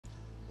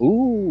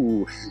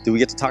Ooh, do we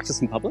get to talk to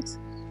some publics?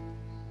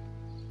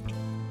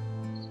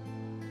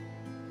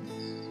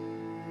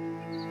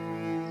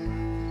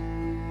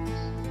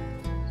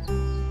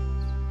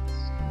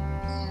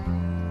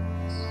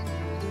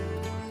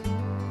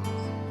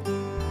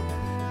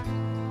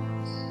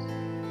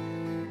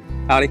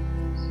 Howdy.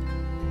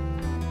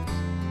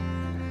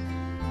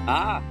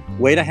 Ah,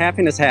 way to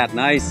happiness hat,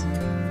 nice.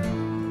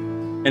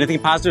 Anything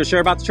positive to share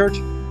about the church?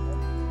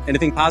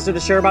 Anything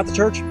positive to share about the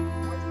church?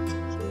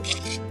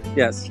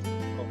 Yes.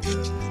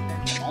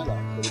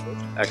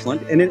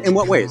 Excellent. And in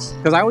what ways?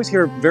 Because I always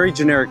hear very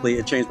generically,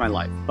 it changed my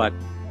life. But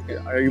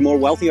are you more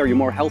wealthy? Are you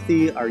more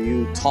healthy? Are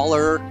you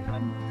taller?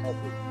 I'm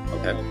healthy.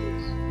 Okay.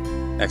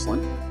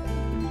 Excellent.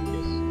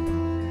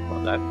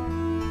 Love that.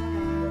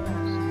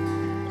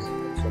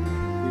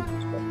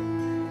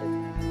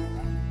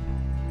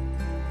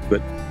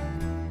 Good.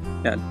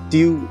 Yeah.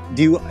 Do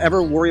you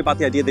ever worry about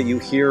the idea that you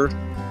hear,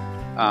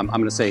 I'm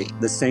going to say,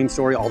 the same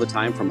story all the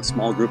time from a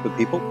small group of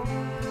people?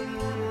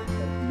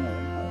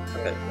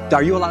 Okay.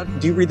 Are you allowed?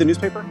 Do you read the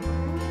newspaper?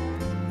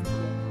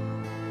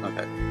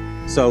 Okay.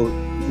 So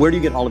where do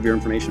you get all of your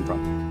information from?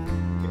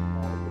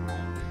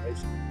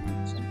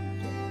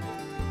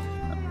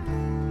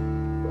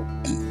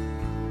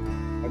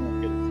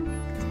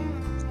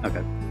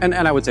 Okay. And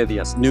I would say that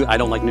yes, I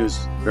don't like news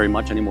very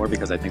much anymore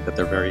because I think that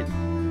they're very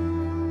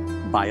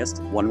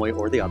biased one way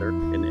or the other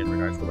in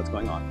regards to what's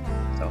going on.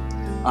 So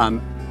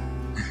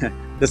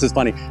this is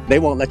funny. They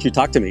won't let you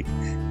talk to me.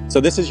 So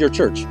this is your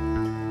church.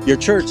 Your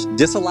church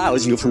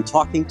disallows you from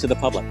talking to the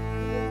public.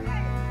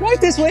 Right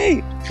this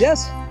way.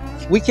 Yes.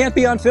 We can't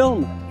be on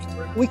film.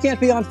 We can't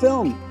be on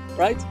film,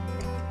 right?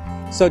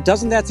 So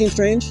doesn't that seem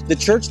strange? The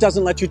church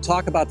doesn't let you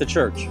talk about the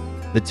church.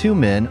 The two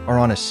men are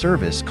on a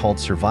service called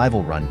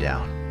Survival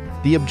Rundown.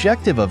 The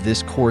objective of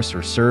this course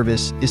or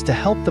service is to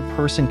help the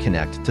person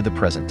connect to the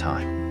present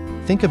time.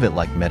 Think of it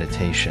like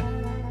meditation.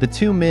 The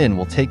two men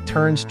will take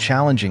turns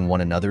challenging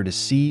one another to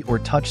see or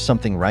touch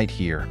something right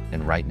here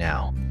and right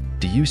now.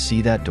 Do you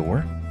see that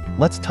door?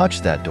 Let's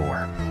touch that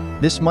door.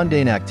 This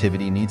mundane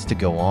activity needs to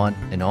go on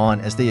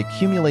as they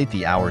accumulate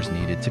the hours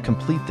needed to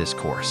complete this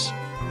course.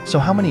 So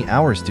how many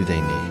hours do they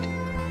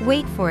need?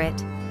 Wait for it.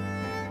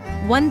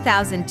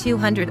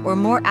 1,200 or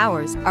more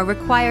hours are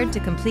required to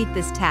complete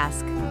this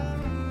task.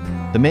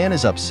 The man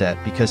is upset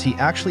because he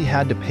actually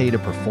had to pay to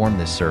perform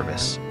this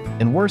service.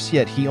 And worse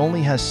yet, he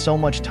only has so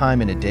much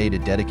time in a day to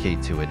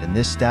dedicate to it, and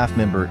this staff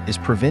member is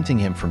preventing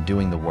him from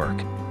doing the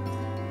work.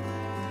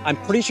 I'm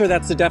pretty sure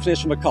that's the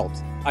definition of a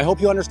cult. I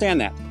hope you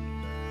understand that.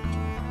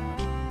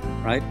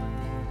 Right?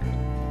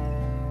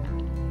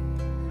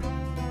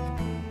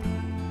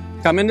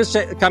 Come into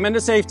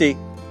safety.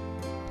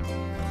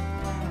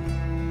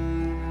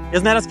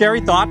 Isn't that a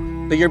scary thought,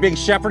 that you're being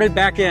shepherded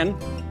back in?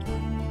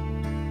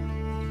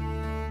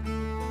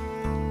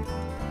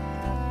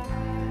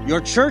 Your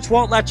church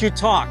won't let you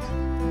talk.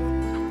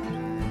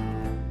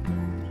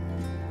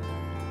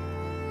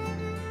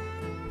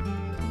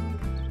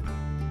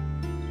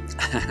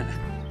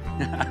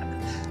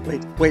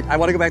 Wait, I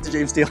want to go back to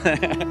James Steele.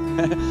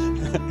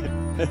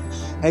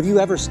 Have you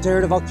ever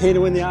stared a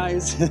volcano in the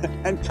eyes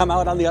and come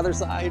out on the other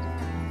side?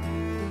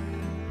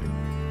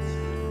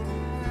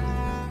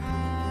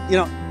 You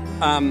know,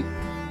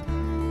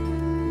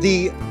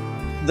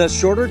 the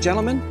shorter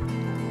gentleman,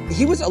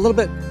 he was a little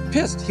bit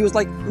pissed. He was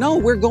like, no,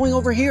 we're going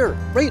over here.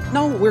 Right,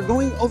 no, we're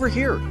going over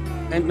here.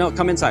 And no,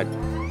 come inside.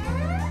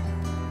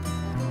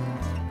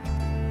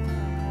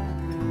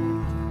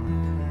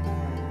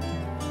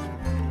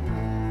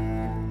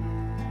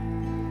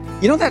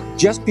 You know that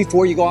just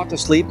before you go off to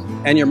sleep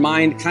and your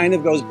mind kind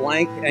of goes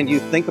blank and you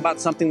think about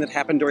something that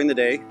happened during the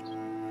day?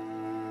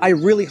 I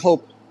really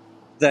hope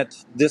that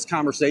this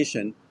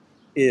conversation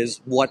is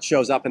what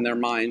shows up in their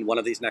mind one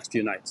of these next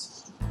few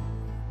nights.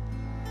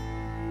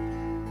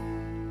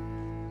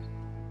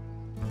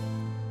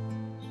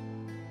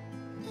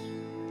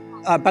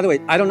 By the way,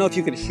 I don't know if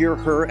you could hear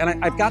her,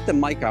 and I've got the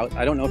mic out.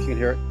 I don't know if you can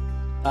hear it.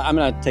 I'm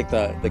going to take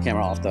the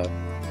camera off the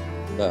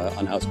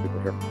unhoused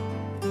people here.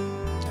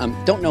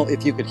 Don't know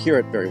if you could hear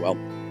it very well,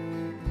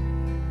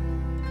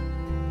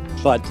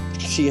 but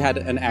she had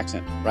an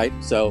accent, right?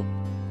 So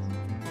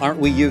aren't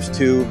we used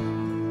to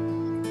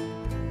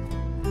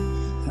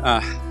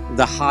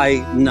the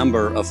high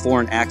number of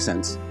foreign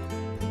accents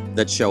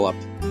that show up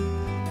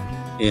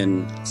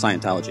in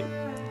Scientology?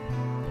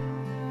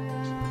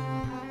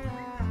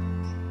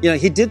 You know,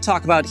 he did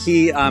talk about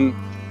he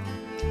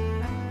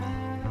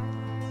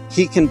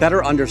can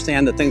better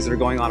understand the things that are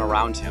going on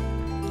around him.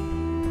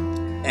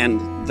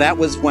 And that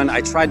was when I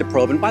tried to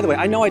probe. And by the way,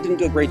 I know I didn't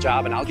do a great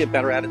job, and I'll get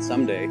better at it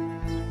someday.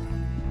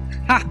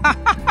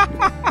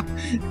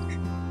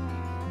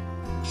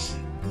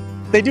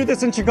 They do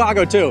this in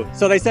Chicago too,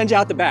 so they send you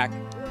out the back.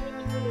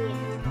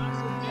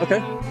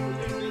 Okay.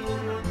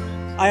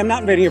 I am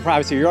not invading your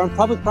privacy. You're on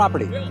public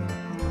property.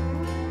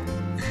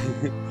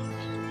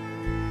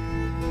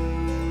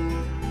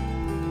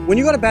 When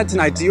you go to bed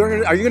tonight,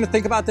 are you going to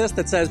think about this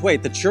that says,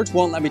 wait, the church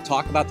won't let me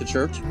talk about the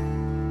church?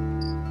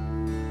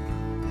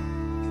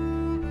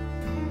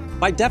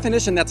 By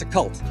definition, that's a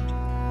cult.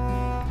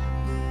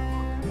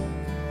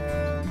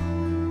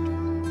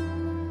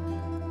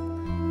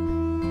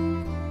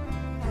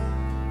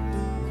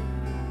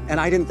 And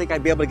I didn't think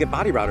I'd be able to get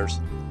body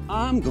routers.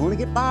 I'm going to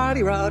get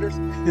body routers.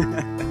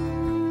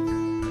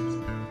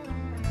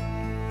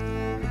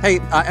 Hey,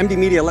 MD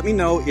Media, let me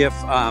know if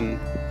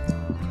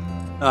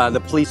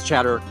the police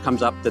chatter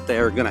comes up that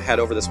they're going to head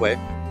over this way.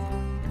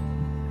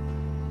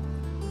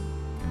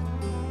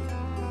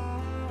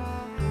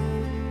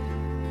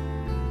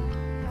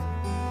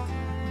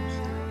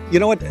 You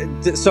know what?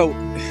 So,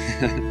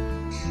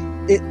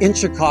 in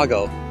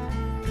Chicago,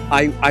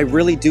 I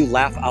really do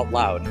laugh out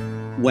loud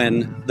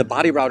when the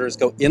body routers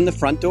go in the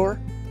front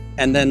door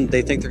and then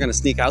they think they're going to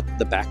sneak out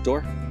the back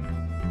door.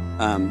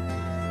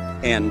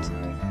 And,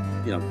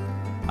 you know,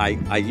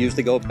 I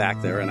usually go back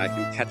there and I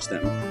can catch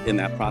them in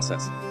that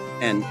process.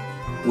 And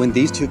when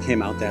these two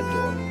came out that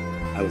door,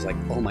 I was like,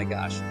 oh my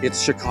gosh,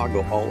 it's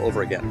Chicago all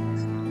over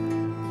again.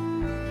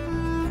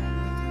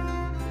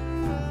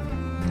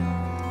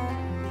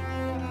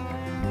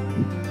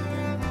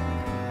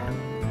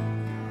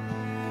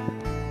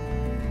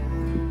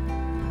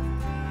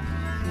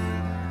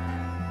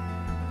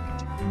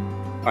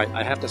 All right,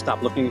 I have to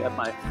stop looking at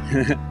my...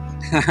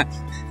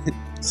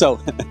 So,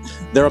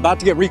 they're about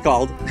to get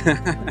recalled.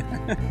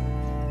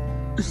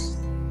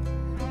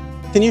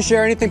 Can you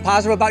share anything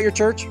positive about your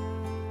church?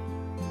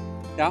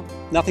 Yeah?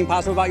 Nothing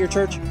positive about your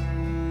church?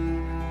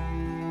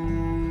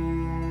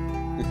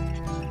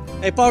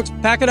 Hey folks,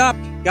 pack it up.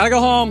 Gotta go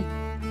home.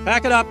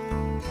 Pack it up.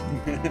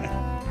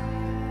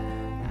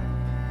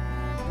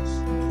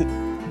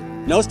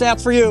 No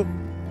stats for you.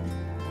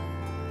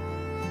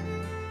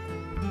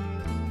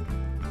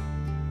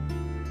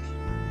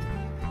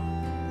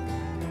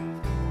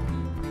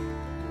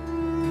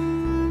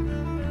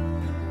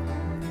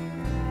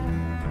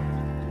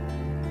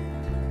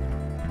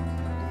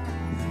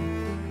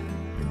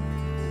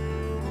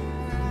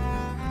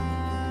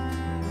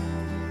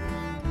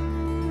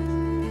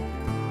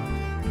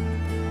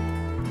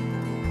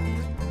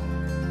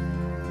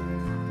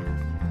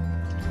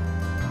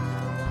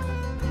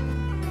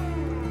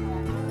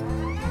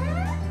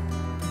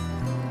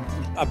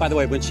 By the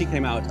way, when she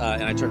came out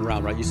and I turned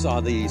around, right, you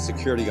saw the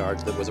security guard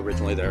that was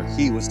originally there.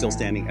 He was still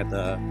standing at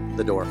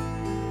the door.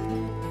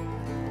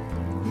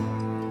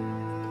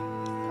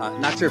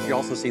 Not sure if you've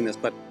also seen this,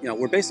 but you know,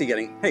 we're basically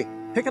getting, hey,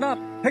 pick it up,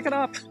 pick it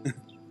up.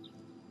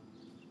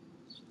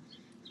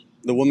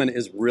 The woman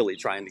is really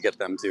trying to get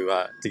them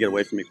to get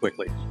away from me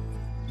quickly.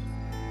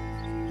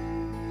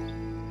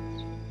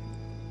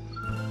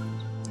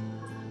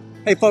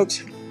 Hey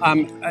folks,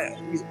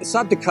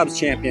 sub to Cubs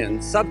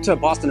Champion, sub to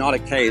Boston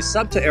Audit Case,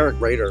 sub to Eric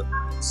Rader,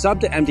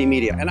 sub to MD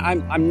Media, and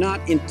I'm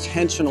not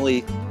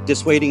intentionally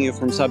dissuading you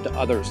from sub to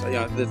others. You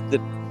know,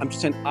 I'm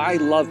just saying I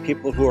love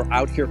people who are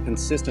out here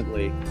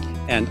consistently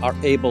and are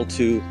able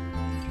to, you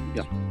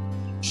know,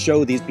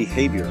 show these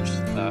behaviors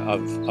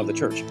of the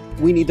church.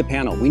 We need the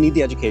panel. We need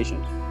the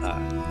education.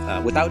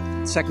 Without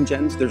second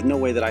gens, there's no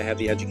way that I have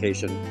the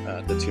education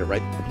that's here,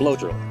 right? The blow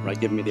drill, right?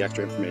 Giving me the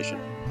extra information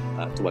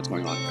to what's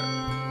going on here.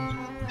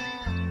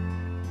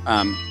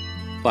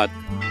 But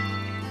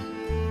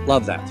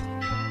love that.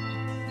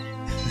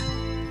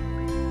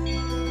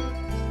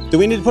 Do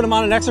we need to put him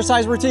on an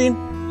exercise routine?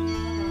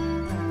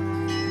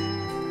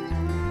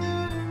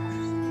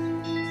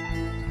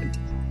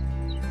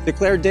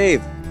 Declare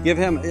Dave. Give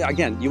him,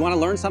 again, you want to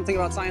learn something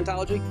about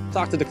Scientology?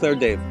 Talk to Declare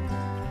Dave.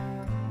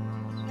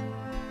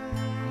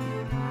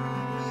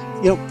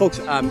 You know, folks,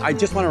 I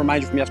just want to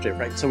remind you from yesterday,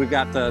 right? So we've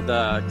got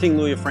the King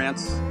Louis of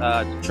France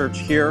church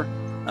here.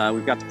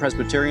 We've got the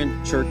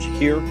Presbyterian church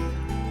here.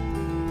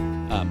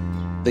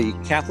 The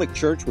Catholic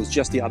church was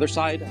just the other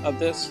side of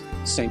this.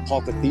 St.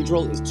 Paul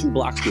Cathedral is 2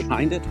 blocks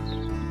behind it.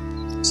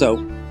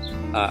 So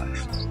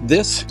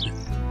this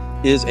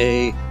is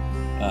a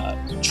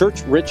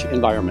church-rich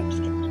environment.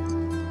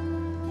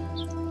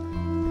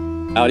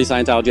 Howdy,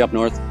 Scientology up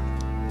north.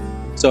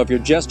 So if you're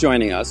just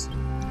joining us,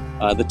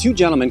 the two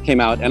gentlemen came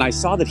out and I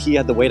saw that he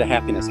had the Way to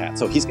Happiness hat.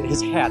 So his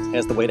hat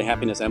has the Way to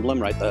Happiness emblem,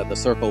 right? The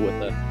circle with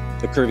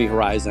the curvy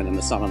horizon and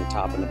the sun on the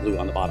top and the blue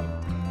on the bottom.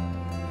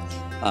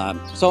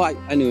 So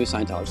I knew he was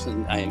Scientologist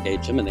and I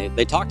engaged him and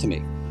they talked to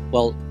me.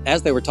 Well,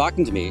 as they were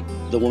talking to me,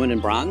 the woman in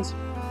bronze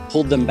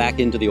pulled them back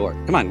into the org.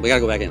 Come on, we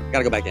gotta go back in,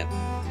 gotta go back in.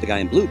 The guy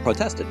in blue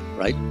protested,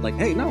 right? Like,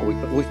 hey, no,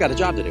 we've got a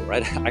job to do,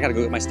 right? I gotta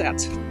go get my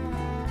stats.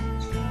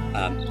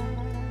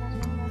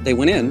 They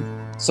went in,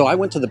 so I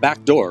went to the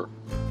back door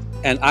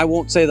and I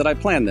won't say that I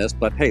planned this,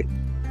 but hey,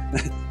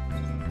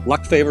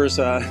 luck favors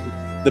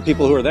the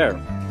people who are there.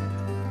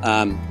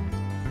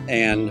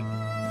 And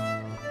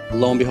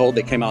lo and behold,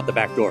 they came out the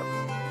back door.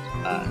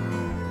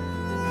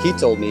 He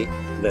told me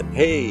that,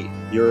 hey,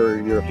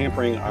 you're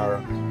hampering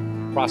our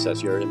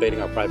process, you're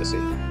invading our privacy.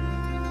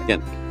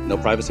 Again, no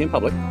privacy in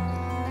public,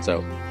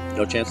 so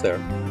no chance there.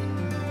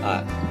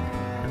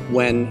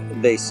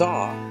 When they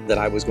saw that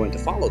I was going to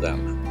follow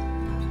them,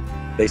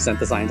 they sent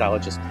the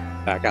Scientologist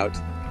back out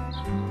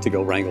to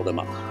go wrangle them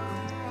up.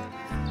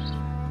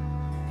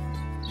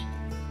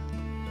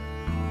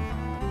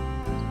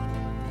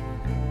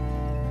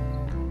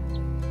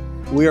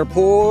 We are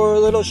poor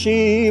little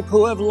sheep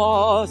who have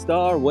lost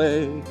our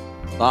way.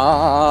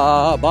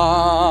 Ba,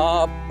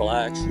 ba,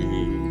 black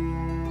sheep.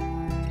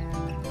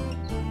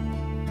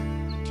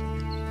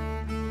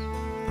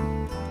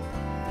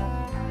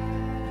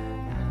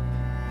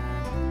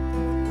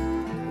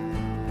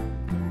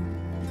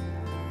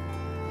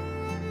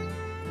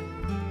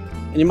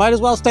 And you might as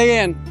well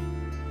stay in.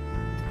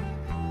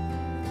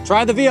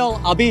 Try the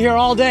veal. I'll be here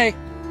all day.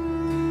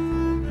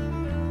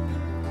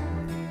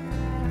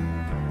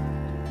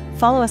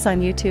 Follow us on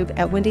YouTube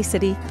at Windy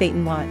City Bait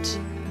and Watch.